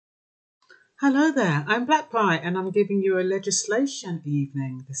Hello there, I'm Blackbright and I'm giving you a legislation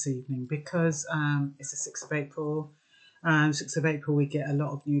evening this evening because it's the 6th of April. 6th of April we get a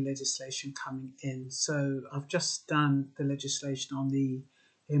lot of new legislation coming in. So I've just done the legislation on the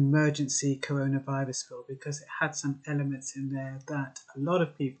emergency coronavirus bill because it had some elements in there that a lot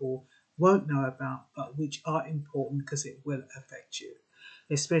of people won't know about but which are important because it will affect you.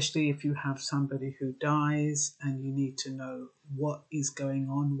 Especially if you have somebody who dies and you need to know what is going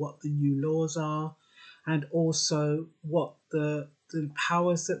on, what the new laws are, and also what the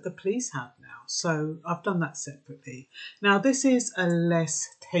powers that the police have now. So I've done that separately. Now, this is a less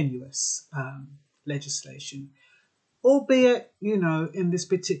tenuous legislation, albeit, in this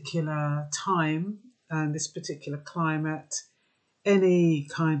particular time and this particular climate, any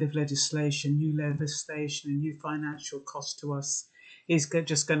kind of legislation, new legislation, and new financial cost to us is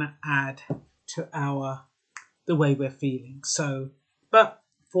just going to add to the way we're feeling. So, but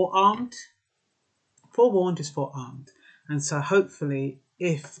forewarned is forearmed, and so hopefully,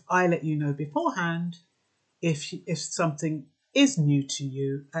 if I let you know beforehand, if something is new to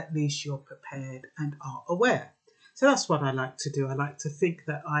you, at least you're prepared and are aware. So that's what I like to do. I like to think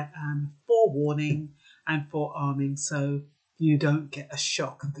that I am forewarning and forearming, so you don't get a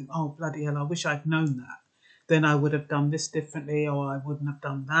shock and think, oh, bloody hell, I wish I'd known that. Then I would have done this differently, or I wouldn't have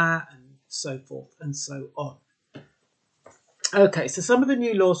done that, and so forth and so on. Okay, so some of the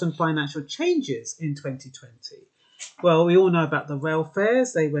new laws and financial changes in 2020. Well, we all know about the rail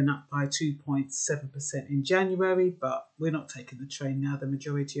fares. They went up by 2.7% in January, but we're not taking the train now, the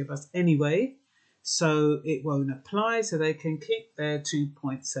majority of us anyway. So it won't apply, so they can keep their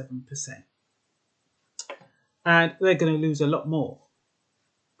 2.7%. And they're going to lose a lot more.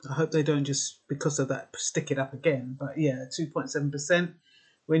 I hope they don't just, because of that, stick it up again. But yeah, 2.7%.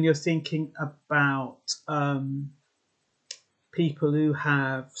 When you're thinking about people who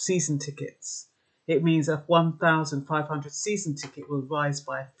have season tickets, it means a 1,500 season ticket will rise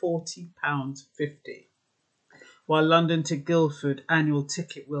by £40.50. While London to Guildford annual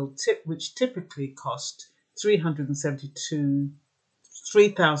ticket which typically cost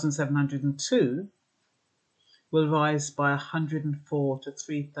 £3,702, will rise by 104 to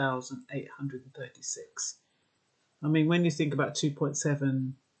 3,836. I mean, when you think about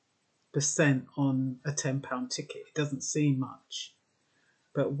 2.7% on a £10 ticket, it doesn't seem much.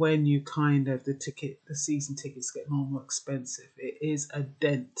 But when you the season tickets get more and more expensive, it is a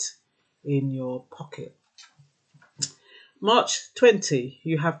dent in your pocket. March 20,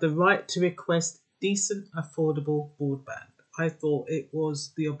 you have the right to request decent, affordable broadband. I thought it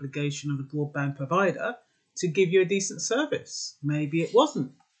was the obligation of the broadband provider to give you a decent service. Maybe it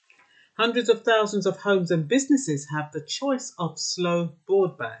wasn't. Hundreds of thousands of homes and businesses have the choice of slow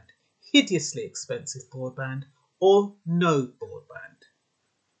broadband, hideously expensive broadband, or no broadband.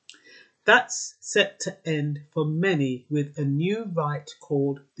 That's set to end for many with a new right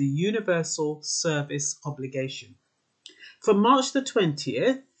called the Universal Service Obligation. From March the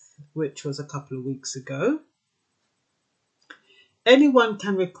 20th, which was a couple of weeks ago, anyone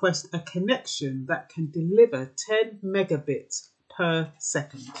can request a connection that can deliver 10 megabits per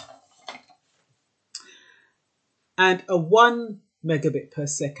second and a 1 megabit per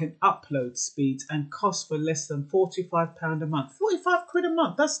second upload speeds and cost for less than £45 a month. 45 quid a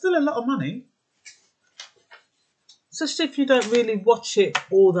month, that's still a lot of money. Especially if you don't really watch it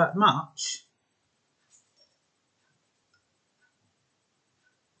all that much.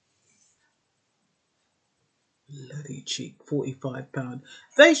 Bloody cheap, £45.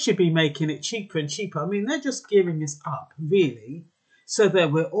 They should be making it cheaper and cheaper. I mean, they're just gearing us up, really, so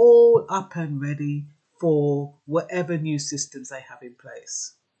that we're all up and ready for whatever new systems they have in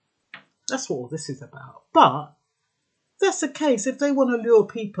place. That's what all this is about. But that's the case. If they want to lure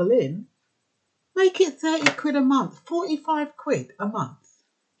people in, make it 30 quid a month, 45 quid a month.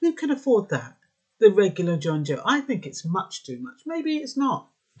 Who can afford that? The regular John Joe. I think it's much too much. Maybe it's not.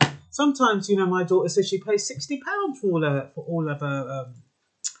 Sometimes, my daughter says she pays £60 for all of her,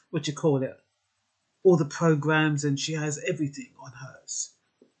 all the programs, and she has everything on hers.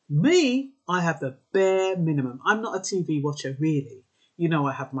 Me, I have the bare minimum. I'm not a TV watcher, really.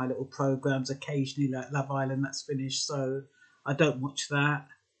 I have my little programs occasionally, like Love Island, that's finished, so I don't watch that.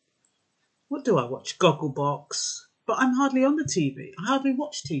 What do I watch? Gogglebox. But I'm hardly on the TV. I hardly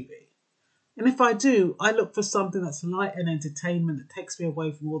watch TV. And if I do, I look for something that's light and entertainment that takes me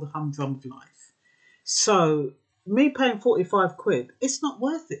away from all the humdrum of life. So me paying 45 quid, it's not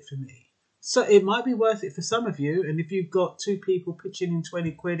worth it for me. So it might be worth it for some of you. And if you've got two people pitching in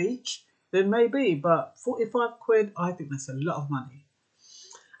 20 quid each, then maybe. But 45 quid, I think that's a lot of money.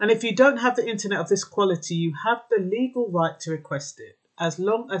 And if you don't have the internet of this quality, you have the legal right to request it. as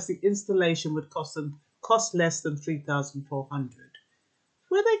long as the installation would cost less than 3,400.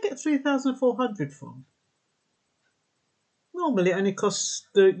 Where they get 3,400 from? Normally it only costs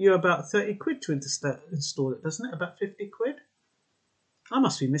you about 30 quid to install it, doesn't it? About 50 quid? I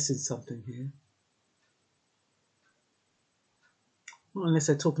must be missing something here. Not unless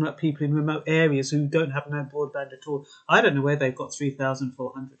they're talking about people in remote areas who don't have no broadband at all. I don't know where they've got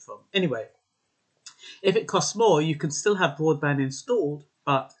 3,400 from. Anyway, if it costs more, you can still have broadband installed,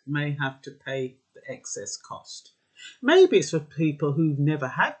 but may have to pay the excess cost. Maybe it's for people who've never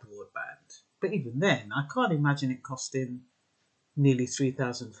had broadband, but even then, I can't imagine it costing nearly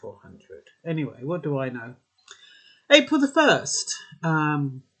 3,400. Anyway, what do I know? April the 1st,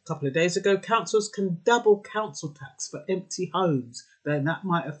 a couple of days ago, councils can double council tax for empty homes. Then that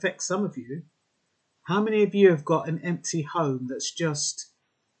might affect some of you. How many of you have got an empty home that's just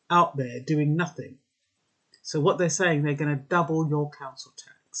out there doing nothing? So what they're saying, they're going to double your council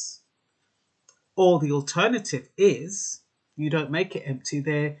tax. Or the alternative is you don't make it empty.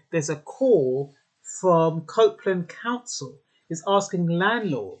 There's a call from Copeland Council is asking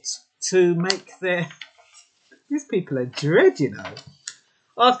landlords to make their... These people are dread, you know.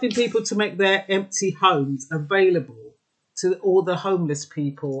 Asking people to make their empty homes available to all the homeless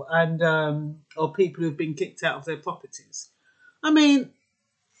people and or people who've been kicked out of their properties. I mean,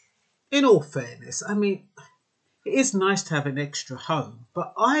 in all fairness, I mean, it is nice to have an extra home,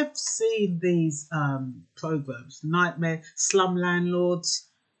 but I've seen these programs, Nightmare, Slum Landlords.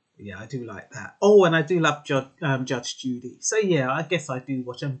 Yeah, I do like that. Oh, and I do love Judge Judy. So yeah, I guess I do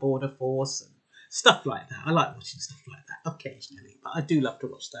watch Border Force and stuff like that. I like watching stuff like that occasionally, but I do love to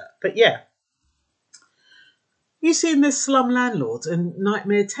watch that. But yeah, you've seen this Slum Landlords and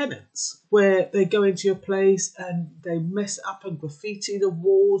Nightmare Tenants where they go into your place and they mess up and graffiti the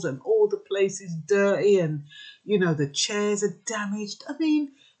walls and all the place is dirty and, you know, the chairs are damaged. I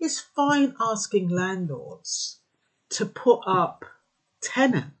mean, it's fine asking landlords to put up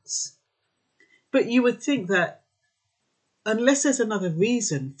tenants, but you would think that unless there's another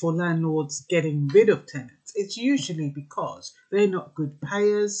reason for landlords getting rid of tenants, it's usually because they're not good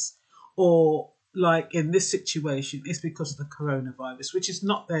payers, or like in this situation, it's because of the coronavirus, which is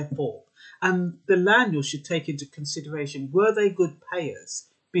not their fault. And the landlord should take into consideration, were they good payers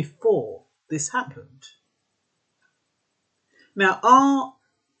before this happened? Now,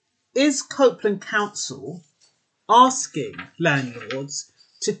 is Copeland Council asking landlords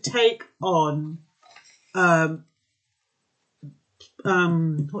to take on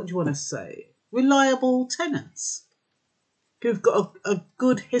what do you want to say? Reliable tenants who've got a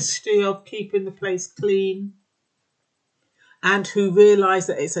good history of keeping the place clean and who realise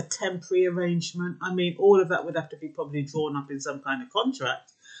that it's a temporary arrangement. I mean, all of that would have to be probably drawn up in some kind of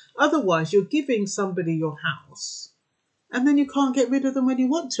contract. Otherwise, you're giving somebody your house and then you can't get rid of them when you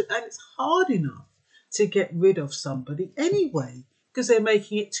want to. And it's hard enough to get rid of somebody anyway because they're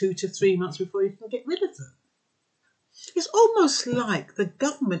making it 2 to 3 months before you can get rid of them. It's almost like the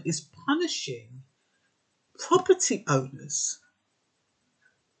government is punishing property owners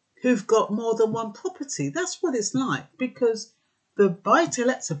who've got more than one property. That's what it's like, because the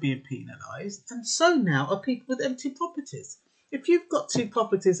buy-to-lets are being penalised and so now are people with empty properties. If you've got 2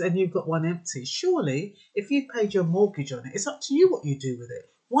 properties and you've got one empty, surely if you've paid your mortgage on it, it's up to you what you do with it.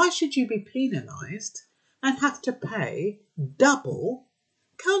 Why should you be penalised and have to pay double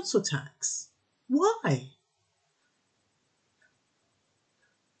council tax? Why?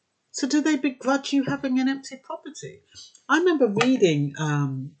 So do they begrudge you having an empty property? I remember reading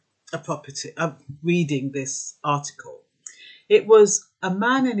reading this article. It was a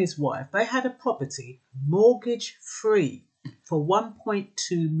man and his wife. They had a property mortgage free for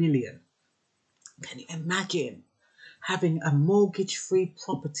 1.2 million. Can you imagine having a mortgage free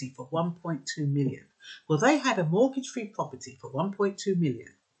property for 1.2 million? Well, they had a mortgage free property for 1.2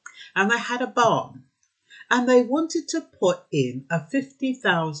 million and they had a barn. And they wanted to put in a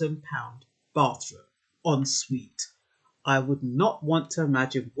 £50,000 bathroom ensuite. I would not want to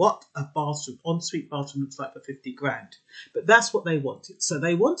imagine what a bathroom, ensuite bathroom looks like for 50 grand. But that's what they wanted. So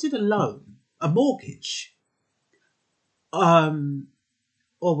they wanted a loan, a mortgage. Or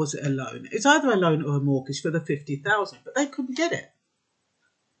was it a loan? It's either a loan or a mortgage for the 50,000, but they couldn't get it.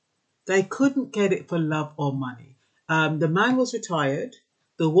 They couldn't get it for love or money. The man was retired.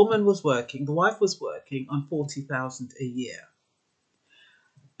 The woman was working, the wife was working on 40,000 a year.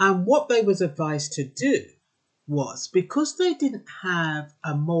 And what they was advised to do was, because they didn't have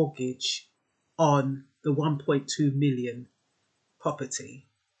a mortgage on the 1.2 million property,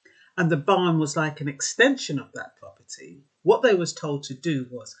 and the barn was like an extension of that property, what they was told to do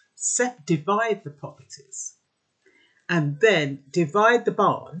was divide the properties and then divide the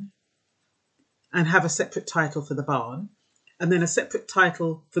barn and have a separate title for the barn, and then a separate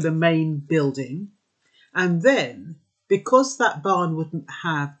title for the main building. And then, because that barn wouldn't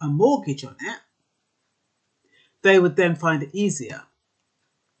have a mortgage on it, they would then find it easier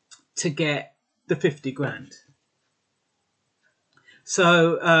to get the 50 grand.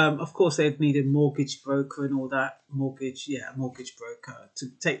 So, of course, they'd need a mortgage broker and all that. Mortgage broker to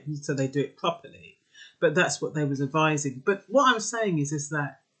take, so they do it properly. But that's what they was advising. But what I'm saying is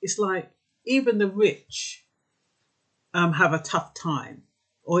that it's like even the rich have a tough time,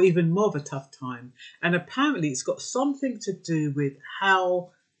 or even more of a tough time. And apparently it's got something to do with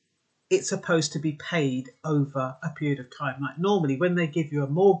how it's supposed to be paid over a period of time. Like normally when they give you a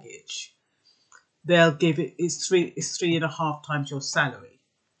mortgage, they'll give it's 3.5 times your salary.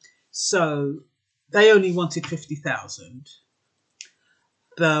 So they only wanted 50,000.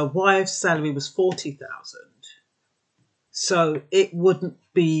 The wife's salary was 40,000. So it wouldn't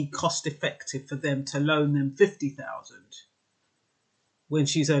be cost effective for them to loan them 50,000 when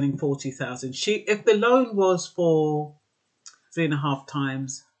she's earning 40,000. If the loan was for 3.5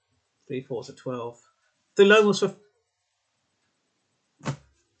 times 3 fours are 12. The loan was for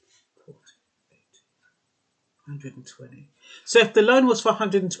 120. So if the loan was for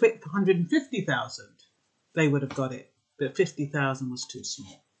 150,000, they would have got it. But 50,000 was too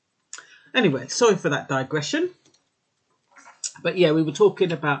small. Anyway, sorry for that digression. But yeah, we were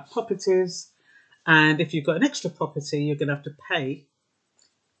talking about properties. And if you've got an extra property, you're going to have to pay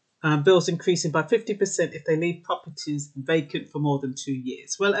bills increasing by 50% if they leave properties vacant for more than 2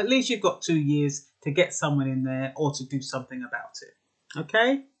 years. Well, at least you've got 2 years to get someone in there or to do something about it.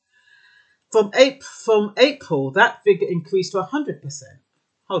 Okay? From April, that figure increased to 100%.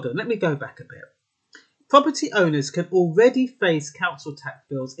 Hold on, let me go back a bit. Property owners can already face council tax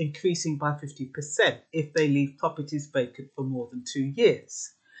bills increasing by 50% if they leave properties vacant for more than 2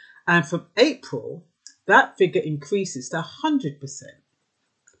 years. And from April, that figure increases to 100%,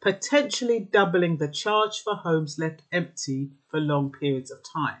 potentially doubling the charge for homes left empty for long periods of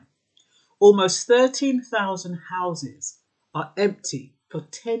time. Almost 13,000 houses are empty for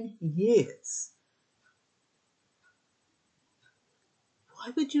 10 years.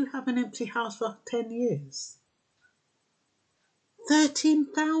 Why would you have an empty house for 10 years?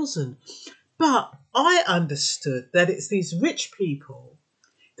 13,000. But I understood that it's these rich people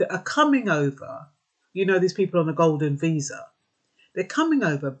that are coming over, you know, these people on a golden visa. They're coming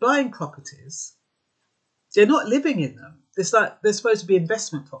over, buying properties. They're not living in them. It's like they're supposed to be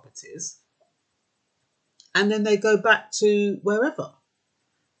investment properties. And then they go back to wherever.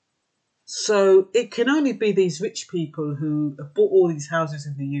 So it can only be these rich people who have bought all these houses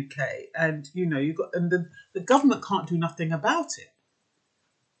in the UK, and the government can't do nothing about it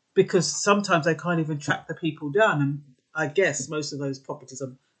because sometimes they can't even track the people down. And I guess most of those properties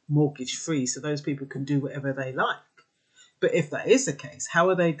are mortgage free, so those people can do whatever they like. But if that is the case, how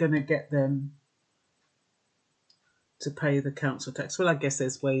are they going to get them to pay the council tax? Well, I guess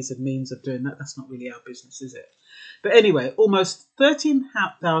there's ways and means of doing that. That's not really our business, is it? But anyway, almost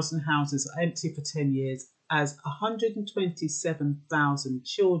 13,000 houses are empty for 10 years as 127,000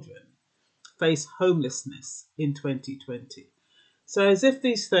 children face homelessness in 2020. So as if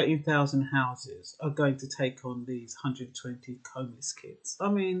these 13,000 houses are going to take on these 120 homeless kids. I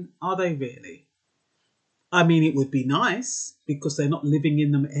mean, are they really? I mean, it would be nice because they're not living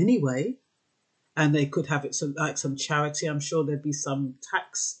in them anyway. And they could have it like some charity. I'm sure there'd be some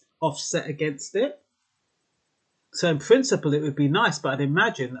tax offset against it. So in principle, it would be nice, but I'd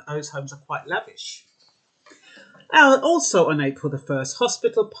imagine that those homes are quite lavish. Also on April the 1st,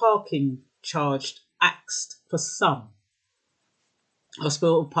 hospital parking charged axed for some.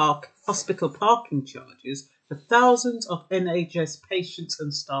 Hospital parking charges for thousands of NHS patients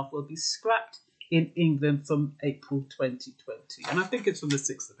and staff will be scrapped in England from April 2020. And I think it's from the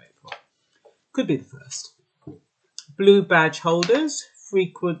 6th of April. Could be the 1st. Blue badge holders,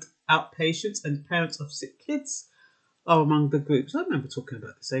 frequent outpatients and parents of sick kids are among the groups. I remember talking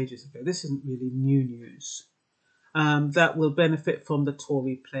about this ages ago. This isn't really new news. That will benefit from the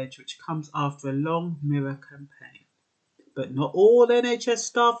Tory pledge, which comes after a long Mirror campaign. But not all NHS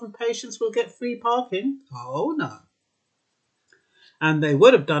staff and patients will get free parking. Oh no. And they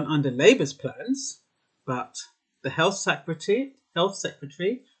would have done under Labour's plans, but the Health Secretary,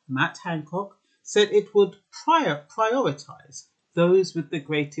 Matt Hancock, said it would prioritise those with the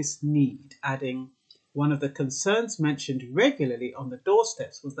greatest need, adding, one of the concerns mentioned regularly on the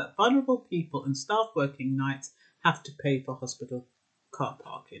doorsteps was that vulnerable people and staff working nights have to pay for hospital car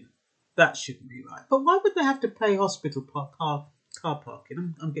parking. That shouldn't be right. But why would they have to pay hospital car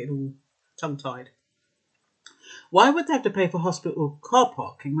parking? I'm getting all tongue-tied. Why would they have to pay for hospital car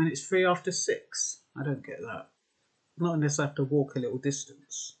parking when it's free after 6? I don't get that. Not unless I have to walk a little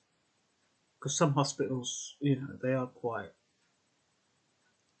distance. Because some hospitals, they are quite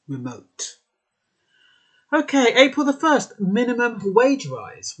remote. Okay, April the 1st, minimum wage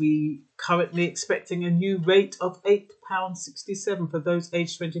rise. We currently expecting a new rate of £8.67 for those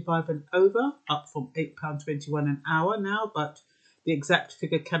aged 25 and over, up from £8.21 an hour now, but the exact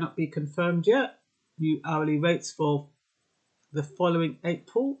figure cannot be confirmed yet. New hourly rates for the following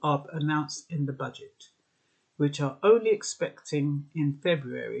April are announced in the budget, which are only expecting in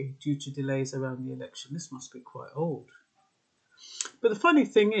February due to delays around the election. This must be quite old. But the funny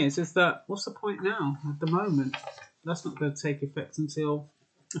thing is that what's the point now at the moment? That's not going to take effect until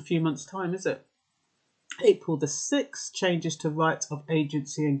a few months' time, is it? April the 6th, changes to rights of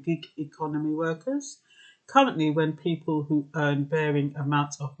agency and gig economy workers. Currently, when people who earn varying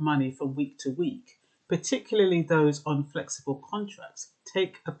amounts of money from week to week, particularly those on flexible contracts,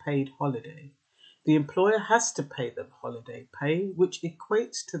 take a paid holiday, the employer has to pay them holiday pay, which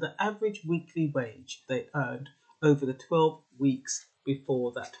equates to the average weekly wage they earned over the 12 weeks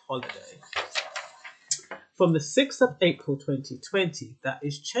before that holiday. From the 6th of April 2020, that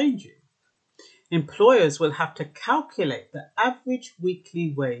is changing. Employers will have to calculate the average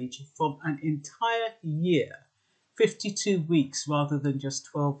weekly wage from an entire year, 52 weeks rather than just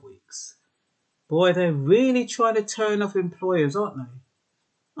 12 weeks. Boy, they're really trying to turn off employers, aren't they?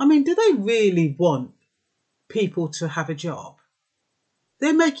 I mean, do they really want people to have a job?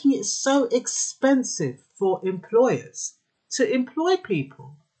 They're making it so expensive for employers to employ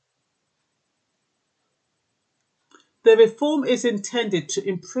people. The reform is intended to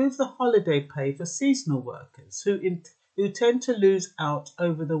improve the holiday pay for seasonal workers who tend to lose out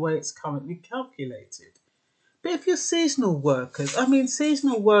over the way it's currently calculated. But if you're seasonal workers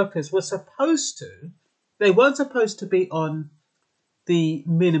they weren't supposed to be on the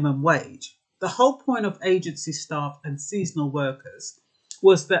minimum wage. The whole point of agency staff and seasonal workers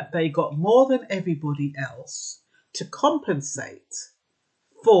was that they got more than everybody else to compensate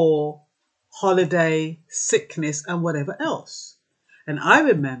for holiday, sickness, and whatever else. And I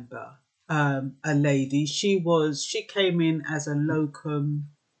remember a lady. She came in as a locum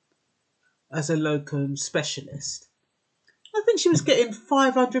specialist. I think she was getting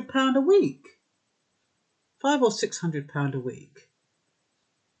 £500 a week, £500 or £600 a week.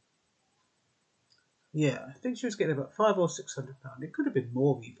 Yeah, I think she was getting about £500 or £600. It could have been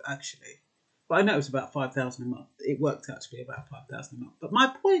more, actually. But I know it was about 5,000 a month. It worked out to be about 5,000 a month. But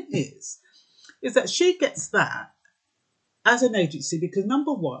my point is that she gets that as an agency because,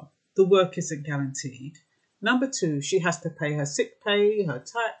 number one, the work isn't guaranteed. Number two, she has to pay her sick pay, her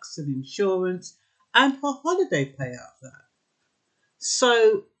tax and insurance, and her holiday pay out of that.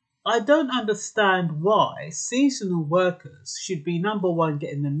 So I don't understand why seasonal workers should be, number one,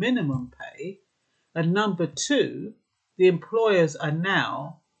 getting the minimum pay, and number two, the employers are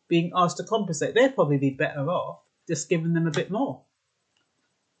now being asked to compensate. They'd probably be better off just giving them a bit more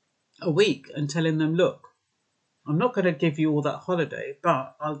a week and telling them, look, I'm not going to give you all that holiday,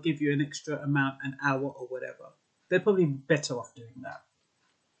 but I'll give you an extra amount, an hour or whatever. They're probably better off doing that.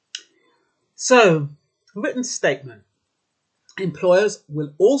 So, written statement. Employers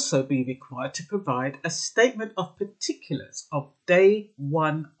will also be required to provide a statement of particulars of day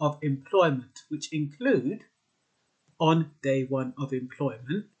one of employment, which include, on day one of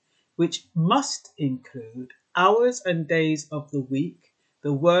employment, which must include hours and days of the week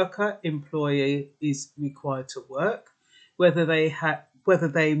the worker employee is required to work, whether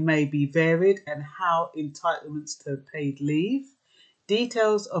they may be varied and how entitlements to paid leave,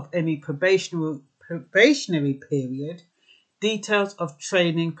 details of any probationary period, details of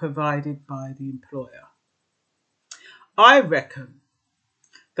training provided by the employer. I reckon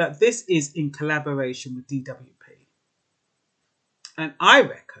that this is in collaboration with DWP. And I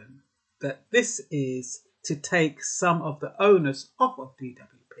reckon that this is to take some of the onus off of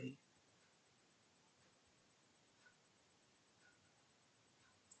DWP.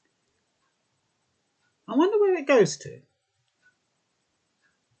 I wonder where it goes to,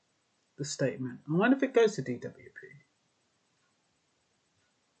 the statement. I wonder if it goes to DWP.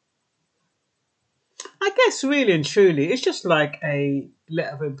 I guess really and truly, it's just like a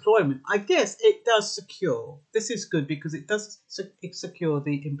letter of employment. I guess it does secure. This is good because it does secure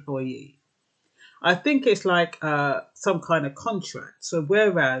the employee. I think it's like some kind of contract. So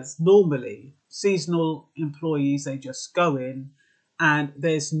whereas normally seasonal employees, they just go in and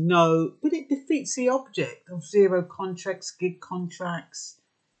there's no, but it defeats the object of zero contracts, gig contracts.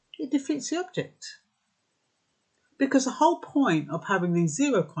 It defeats the object. Because the whole point of having these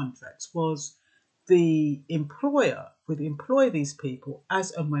zero contracts was the employer would employ these people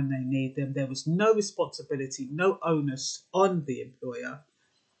as and when they need them. There was no responsibility, no onus on the employer.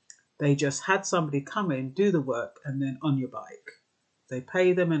 They just had somebody come in, do the work, and then on your bike. They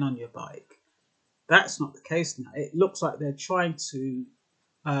pay them and on your bike. That's not the case now. It looks like they're trying to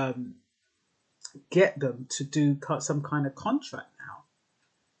get them to do some kind of contract now,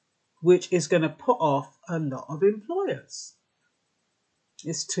 which is going to put off a lot of employers.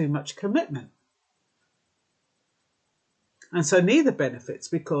 It's too much commitment. And so neither benefits,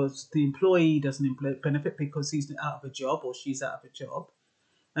 because the employee doesn't benefit because he's out of a job or she's out of a job.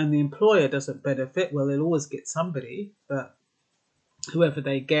 And the employer doesn't benefit. Well, they'll always get somebody, but whoever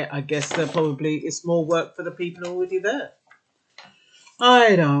they get, I guess it's more work for the people already there.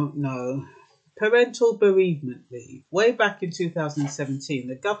 I don't know. Parental bereavement leave. Way back in 2017,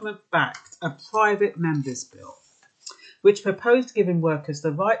 the government backed a private member's bill which proposed giving workers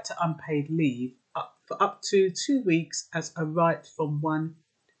the right to unpaid leave for up to 2 weeks as a right from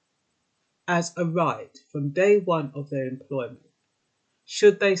day one of their employment,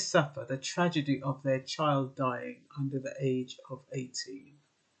 should they suffer the tragedy of their child dying under the age of 18.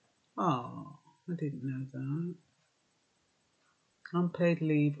 Oh, I didn't know that. Unpaid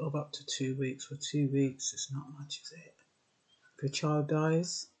leave of up to 2 weeks. For 2 weeks, it's not much, is it? If your child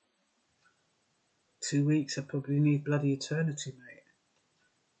dies, 2 weeks, I probably need bloody eternity, mate.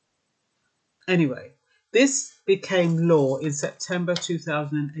 Anyway, this became law in September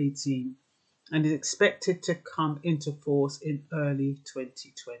 2018 and is expected to come into force in early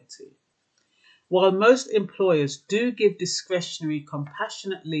 2020. While most employers do give discretionary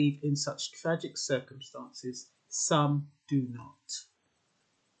compassionate leave in such tragic circumstances, some do not.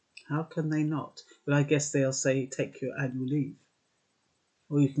 How can they not? Well, I guess they'll say take your annual leave,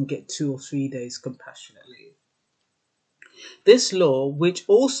 or you can get 2 or 3 days compassionate leave. This law, which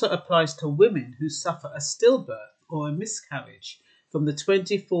also applies to women who suffer a stillbirth or a miscarriage from the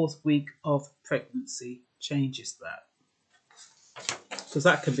 24th week of pregnancy, changes that, because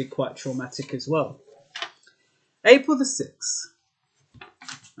that can be quite traumatic as well. April the 6th.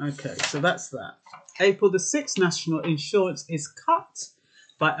 Okay, so that's that. April the 6th, national insurance is cut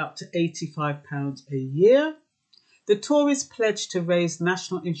by up to £85 a year. The Tories pledged to raise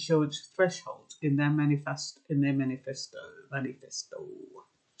national insurance threshold in their manifesto.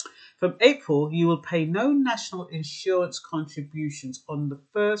 From April, you will pay no national insurance contributions on the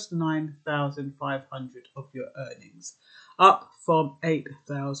first $9,500 of your earnings, up from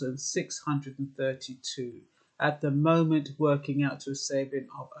 $8,632 at the moment, working out to a saving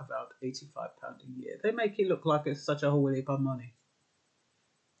of about £85 a year. They make it look like it's such a whole heap of money.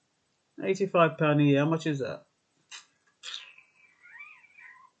 £85 a year, how much is that?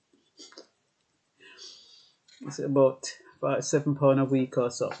 It's about £7 a week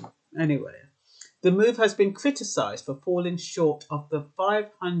or something. Anyway, the move has been criticised for falling short of the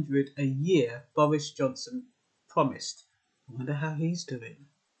 $500 a year Boris Johnson promised. I wonder how he's doing.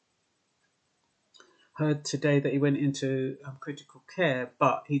 Heard today that he went into critical care,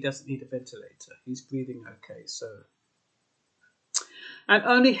 but he doesn't need a ventilator. He's breathing okay, so. And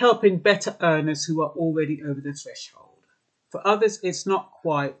only helping better earners who are already over the threshold. For others, it's not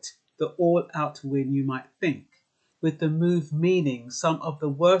quite the all-out win you might think, with the move meaning some of the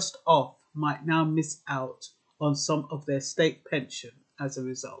worst off might now miss out on some of their state pension as a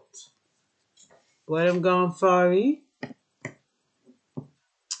result. Where I'm going, Fari?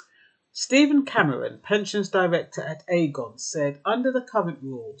 Stephen Cameron, pensions director at Aegon, said under the current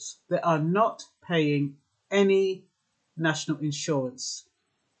rules, they are not paying any national insurance.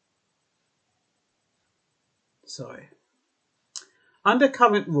 Under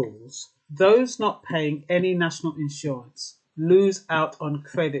current rules, those not paying any national insurance lose out on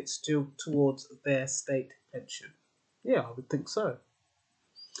credits towards their state pension. Yeah, I would think so.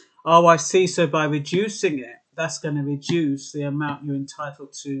 Oh, I see. So by reducing it, that's going to reduce the amount you're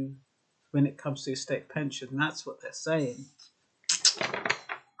entitled to when it comes to your state pension. That's what they're saying.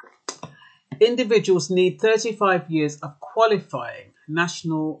 Individuals need 35 years of qualifying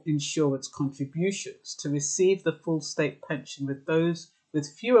national insurance contributions to receive the full state pension, with those with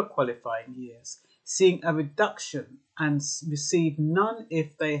fewer qualifying years seeing a reduction and receive none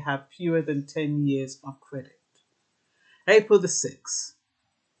if they have fewer than 10 years of credit. April the 6th.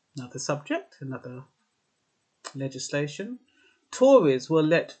 Another subject, another legislation. Tories will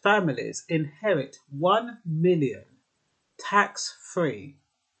let families inherit $1 million tax-free,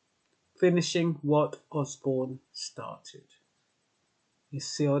 finishing what Osborne started. You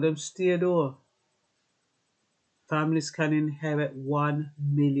see all them steer. Families can inherit $1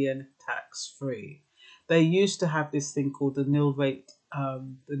 million tax-free. They used to have this thing called the nil rate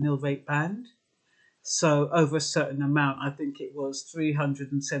band, So over a certain amount, I think it was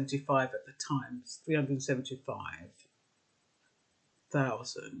 375 at the time,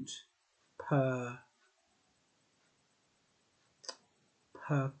 375,000 per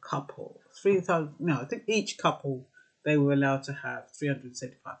couple. 3,000. No, I think each couple they were allowed to have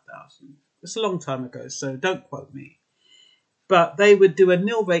 375,000. It's a long time ago, so don't quote me. But they would do a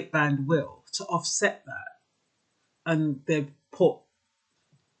nil rate band will to offset that, and they put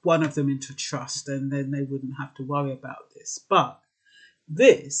one of them into trust, and then they wouldn't have to worry about this. But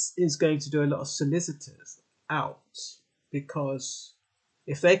this is going to do a lot of solicitors out, because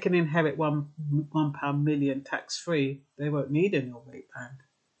if they can inherit £1 million tax free, they won't need a nil rate band.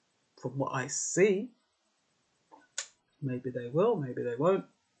 From what I see, maybe they will, maybe they won't.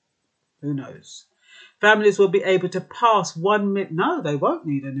 Who knows? Families will be able to pass 1 million. No, they won't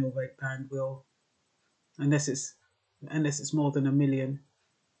need a nil rate band will, unless it's more than £1 million.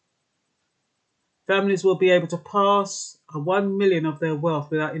 Families will be able to pass 1 million of their wealth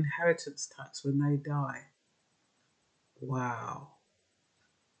without inheritance tax when they die. Wow.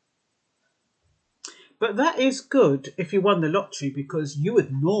 But that is good if you won the lottery, because you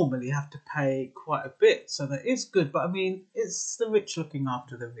would normally have to pay quite a bit. So that is good. But I mean, it's the rich looking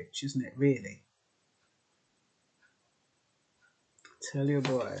after the rich, isn't it, really? Tell you,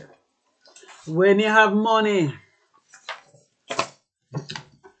 boy. When you have money.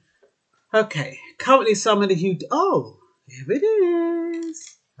 Okay, currently somebody who... Oh, here it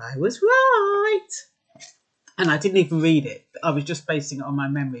is. I was right. And I didn't even read it. I was just basing it on my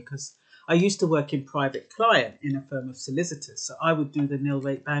memory, because I used to work in private client in a firm of solicitors. So I would do the nil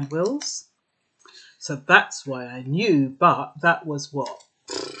rate band wills. So that's why I knew. But that was what?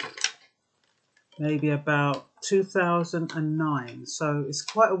 Maybe about 2009. So it's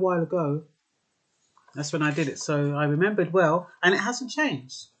quite a while ago. That's when I did it. So I remembered well. And it hasn't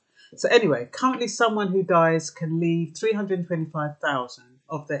changed. So anyway, currently someone who dies can leave 325,000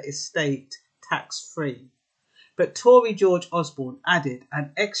 of their estate tax-free. But Tory George Osborne added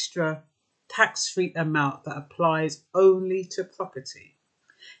an extra tax-free amount that applies only to property.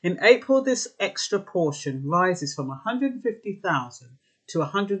 In April, this extra portion rises from 150,000 to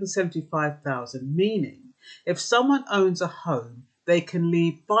 175,000, meaning if someone owns a home, they can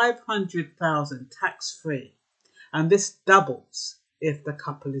leave 500,000 tax-free, and this doubles if the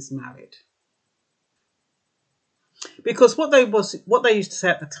couple is married. Because what they used to say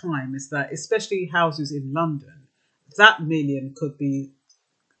at the time is that, especially houses in London, that million could be,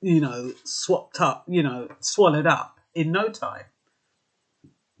 swapped up, swallowed up in no time.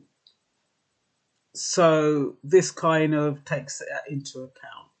 So this kind of takes that into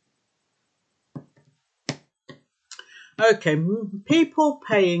account. Okay, people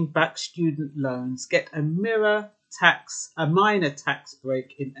paying back student loans get a minor tax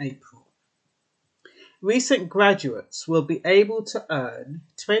break in April. Recent graduates will be able to earn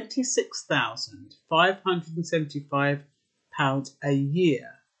 £26,575 a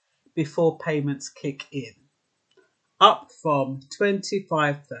year before payments kick in, up from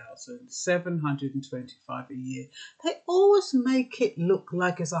 £25,725 a year. They always make it look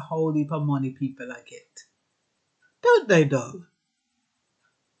like it's a whole heap of money people like it. Don't they though?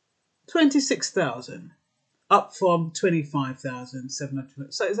 26,000 up from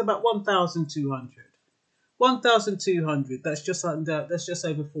 25,700. So it's about 1,200. 1,200. That's just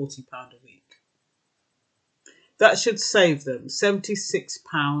over £40 a week. That should save them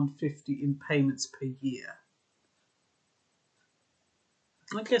 £76.50 in payments per year.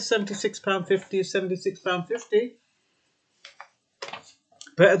 I guess £76.50 is £76.50.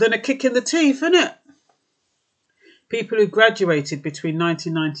 Better than a kick in the teeth, isn't it? People who graduated between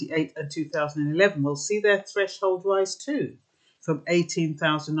 1998 and 2011 will see their threshold rise too, from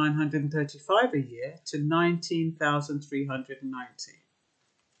 18,935 a year to 19,390.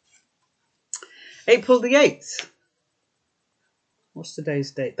 April the 8th. What's today's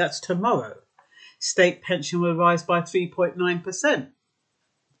date? That's tomorrow. State pension will rise by 3.9%.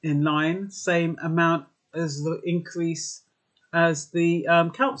 In line, same amount as the increase as the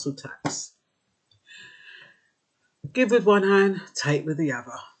council tax. Give with one hand, take with the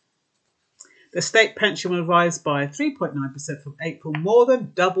other. The state pension will rise by 3.9% from April, more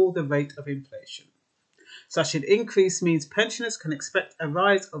than double the rate of inflation. Such an increase means pensioners can expect a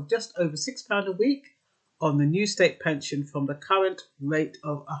rise of just over £6 a week on the new state pension from the current rate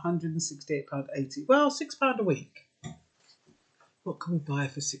of £168.80. Well, £6 a week. What can we buy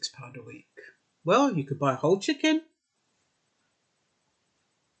for £6 a week? Well, you could buy a whole chicken.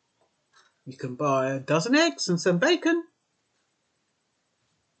 You can buy a dozen eggs and some bacon.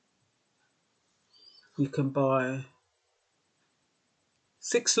 You can buy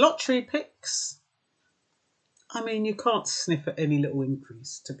 6 lottery picks. I mean, you can't sniff at any little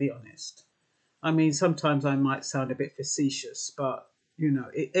increase, to be honest. I mean, sometimes I might sound a bit facetious, but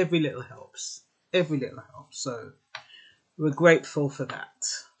every little helps. Every little helps. So we're grateful for that.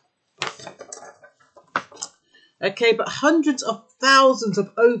 Okay, but hundreds of thousands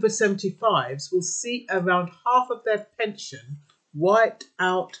of over 75s will see around half of their pension wiped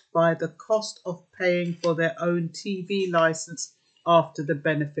out by the cost of paying for their own TV license after the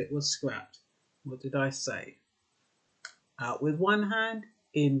benefit was scrapped. What did I say? Out with one hand,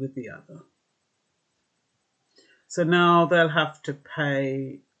 in with the other. So now they'll have to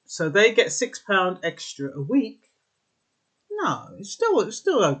pay. So they get £6 extra a week. No, it's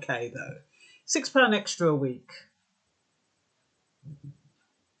still okay though. £6 extra a week.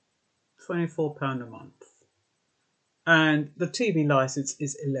 £24 a month. And the TV license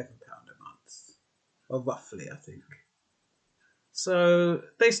is £11 a month. Or roughly, I think. So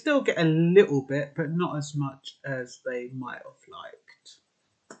they still get a little bit, but not as much as they might have liked.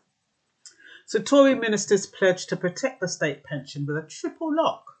 So Tory ministers pledge to protect the state pension with a triple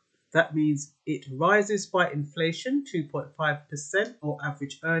lock. That means it rises by inflation, 2.5%, or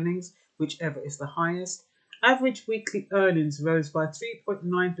average earnings, whichever is the highest. Average weekly earnings rose by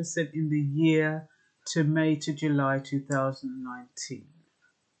 3.9% in the year to May to July 2019.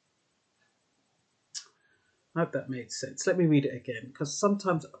 I hope that made sense. Let me read it again, because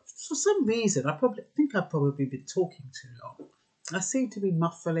sometimes, for some reason, I think I've probably been talking too long. I seem to be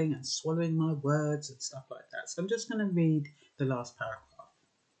muffling and swallowing my words and stuff like that. So I'm just going to read the last paragraph.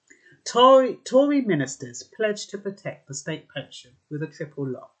 Tory ministers pledge to protect the state pension with a triple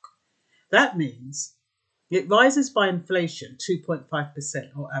lock. That means it rises by inflation,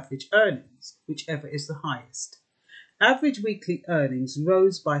 2.5%, or average earnings, whichever is the highest. Average weekly earnings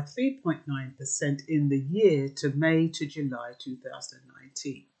rose by 3.9% in the year to May to July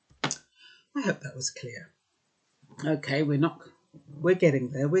 2019. I hope that was clear. Okay, we're getting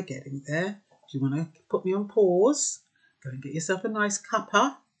there. If you want to put me on pause, go and get yourself a nice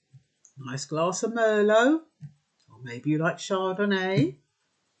cuppa, nice glass of Merlot, or maybe you like Chardonnay.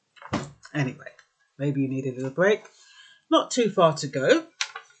 Anyway, maybe you need a little break. Not too far to go.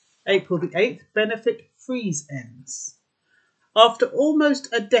 April the 8th, benefit freeze ends. After almost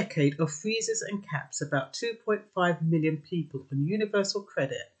a decade of freezes and caps, about 2.5 million people on universal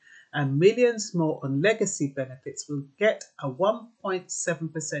credit and millions more on legacy benefits will get a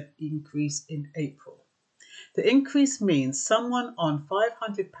 1.7% increase in April. The increase means someone on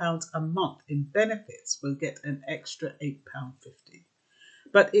 £500 a month in benefits will get an extra £8.50.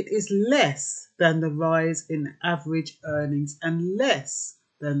 But it is less than the rise in average earnings and less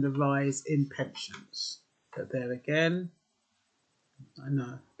than the rise in pensions. But there again, I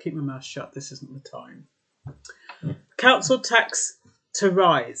know, keep my mouth shut, this isn't the time. Council tax to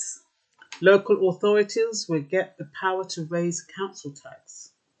rise. Local authorities will get the power to raise council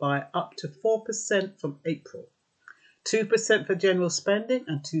tax by up to 4% from April. 2% for general spending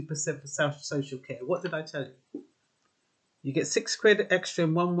and 2% for social care. What did I tell you? You get £6 extra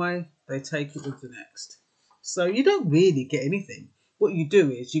in one way, they take it with the next. So you don't really get anything. What you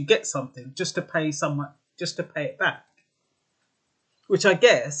do is you get something just to pay it back. Which I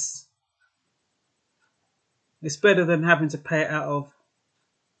guess is better than having to pay it out of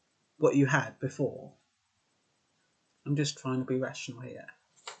what you had before. I'm just trying to be rational here.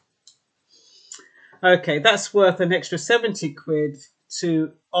 Okay, that's worth an extra £70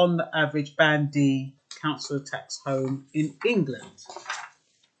 to, on the average, Band D council tax home in England.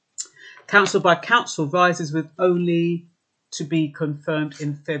 Council by council rises with only to be confirmed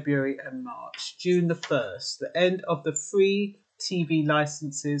in February and March. June the 1st, the end of the free TV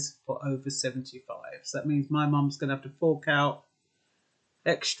licenses for over 75s. That means my mum's going to have to fork out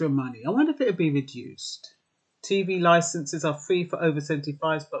extra money. I wonder if it would be reduced. TV licenses are free for over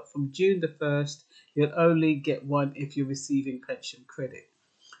 75s, but from June the 1st, you'll only get one if you're receiving pension credit.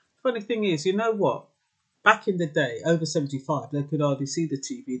 Funny thing is, you know what? Back in the day, over 75, they could hardly see the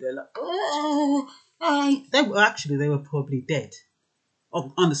TV. They're like, they were probably dead.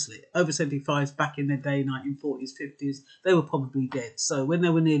 Oh, honestly, over 75s back in the day, 1940s, 50s, they were probably dead. So when they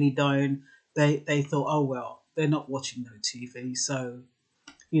were nearly dying, they thought, oh, well, they're not watching no TV. So,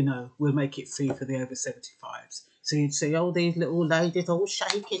 we'll make it free for the over 75s. So you'd see all these little ladies all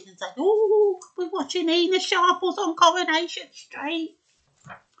shaking and saying, oh, we're watching Ena Sharples on Coronation Street.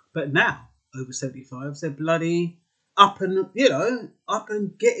 But now, over 75s, they're bloody up and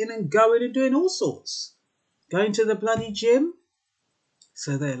getting and going and doing all sorts. Going to the bloody gym.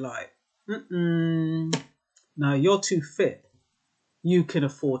 So they're like, no, you're too fit. You can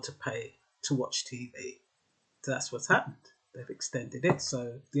afford to pay to watch TV. So that's what's happened. they've extended it.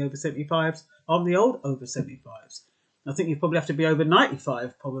 So the over 75s are the old over 75s. I think you probably have to be over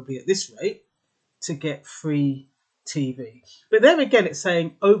 95 probably at this rate to get free TV. But there again, it's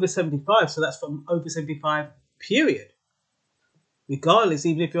saying over 75. So that's from over 75 period. Regardless,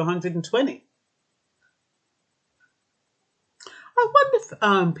 even if you're 120. I wonder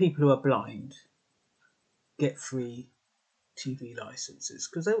if people who are blind get free TV licenses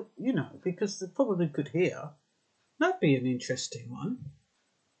because because they probably could hear. That'd be an interesting one.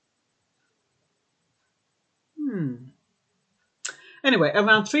 Anyway,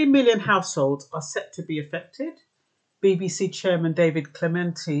 around 3 million households are set to be affected. BBC Chairman David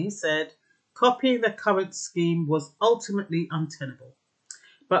Clementi said copying the current scheme was ultimately untenable.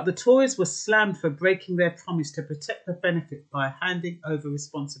 But the Tories were slammed for breaking their promise to protect the benefit by handing over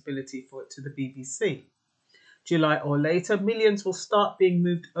responsibility for it to the BBC. July or later, millions will start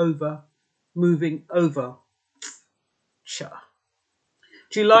being moving over.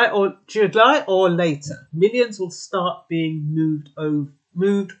 July or later, millions will start being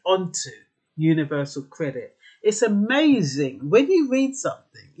moved onto universal credit. It's amazing when you read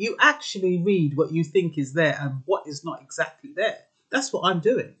something, you actually read what you think is there and what is not exactly there. That's what I'm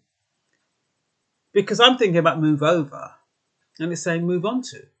doing. Because I'm thinking about move over and it's saying move on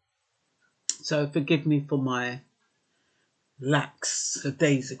to. So forgive me for my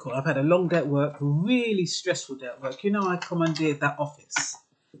lackadaisical. I've had a long day at work, really stressful day at work. I commandeered that office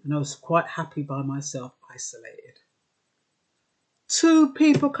and I was quite happy by myself, isolated. 2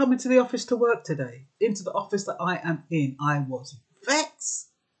 people coming to the office to work today, into the office that I am in. I was vexed.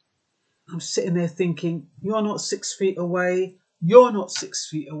 I'm sitting there thinking, you're not 6 feet away. You're not 6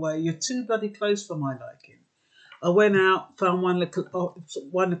 feet away. You're too bloody close for my liking. I went out, found one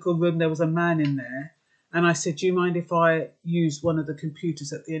little room. There was a man in there. And I said, do you mind if I use one of the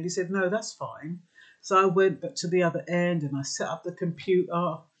computers at the end? He said, no, that's fine. So I went back to the other end and I set up the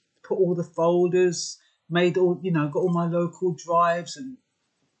computer, put all the folders, made all, got all my local drives and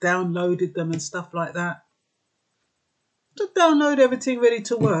downloaded them and stuff like that. To download everything ready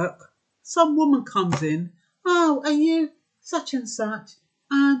to work. Some woman comes in. Oh, are you such and such?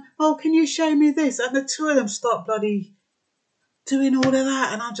 Oh, can you show me this? And the 2 of them start bloody doing all of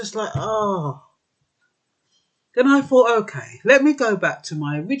that. And I'm just like, oh. Then I thought, okay, let me go back to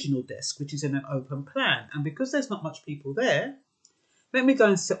my original desk, which is in an open plan. And because there's not much people there, let me go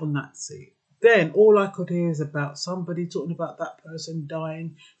and sit on that seat. Then all I could hear is about somebody talking about that person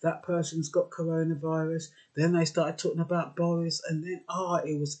dying. That person's got coronavirus. Then they started talking about Boris. And then,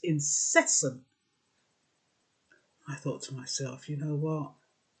 it was incessant. I thought to myself, you know what?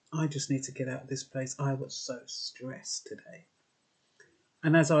 I just need to get out of this place. I was so stressed today.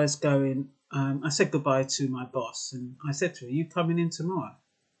 And as I was going, I said goodbye to my boss. And I said to her, you coming in tomorrow?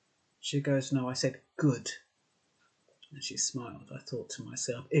 She goes, no. I said, good. And she smiled. I thought to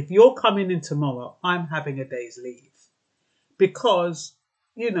myself, if you're coming in tomorrow, I'm having a day's leave. Because,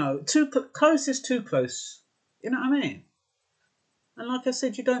 too close is too close. You know what I mean? And like I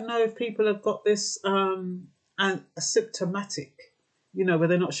said, you don't know if people have got this asymptomatic, where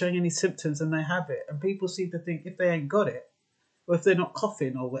they're not showing any symptoms and they have it. And people seem to think if they ain't got it, or if they're not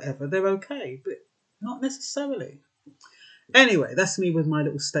coughing or whatever, they're okay. But not necessarily. Anyway, that's me with my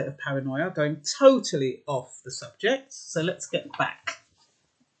little state of paranoia, going totally off the subject. So let's get back.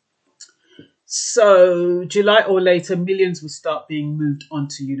 So July or later, millions will start being moved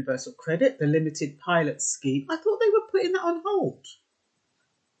onto universal credit, the limited pilot scheme. I thought they were putting that on hold.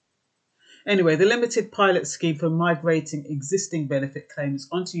 Anyway, the limited pilot scheme for migrating existing benefit claims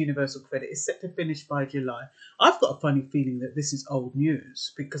onto universal credit is set to finish by July. I've got a funny feeling that this is old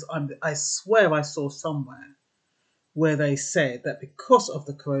news because I swear I saw somewhere where they said that because of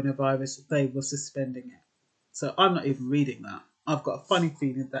the coronavirus, they were suspending it. So I'm not even reading that. I've got a funny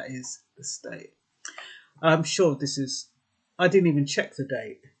feeling that is the state. I'm sure I didn't even check the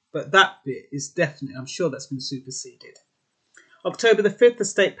date, but that bit is definitely, I'm sure that's been superseded. October the 5th, the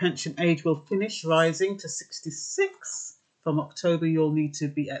state pension age will finish rising to 66. From October, you'll need to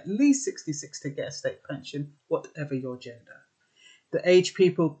be at least 66 to get a state pension, whatever your gender. The age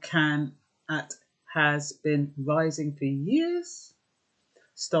people can at has been rising for years,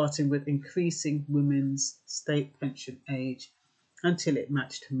 starting with increasing women's state pension age until it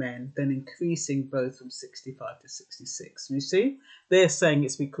matched men, then increasing both from 65 to 66. You see, they're saying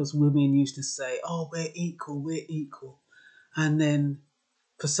it's because women used to say, oh, we're equal. And then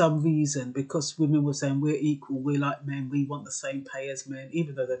for some reason, because women were saying we're equal, we're like men, we want the same pay as men,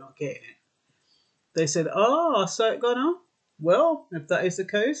 even though they're not getting it. They said, so it gone on? Well, if that is the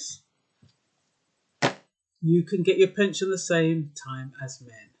case, you can get your pension the same time as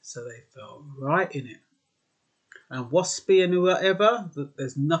men. So they fell right in it. And waspy and whatever,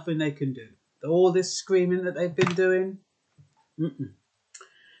 there's nothing they can do. All this screaming that they've been doing,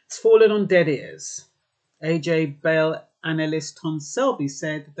 it's fallen on dead ears. AJ Bell analyst Tom Selby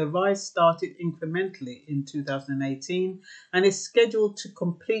said the rise started incrementally in 2018 and is scheduled to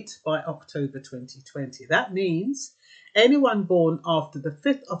complete by October 2020. That means anyone born after the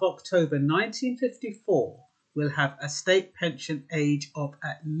 5th of October 1954 will have a state pension age of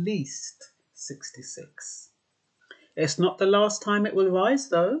at least 66. It's not the last time it will rise,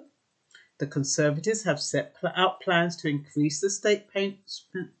 though. The Conservatives have set out plans to increase the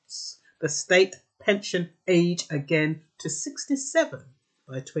state pension age again to 67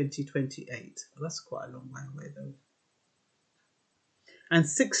 by 2028. Well, that's quite a long way away, though. And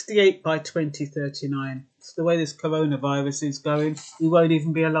 68 by 2039. It's the way this coronavirus is going. We won't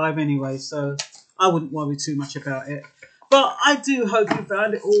even be alive anyway, so I wouldn't worry too much about it. But I do hope you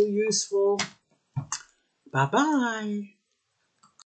found it all useful. Bye-bye.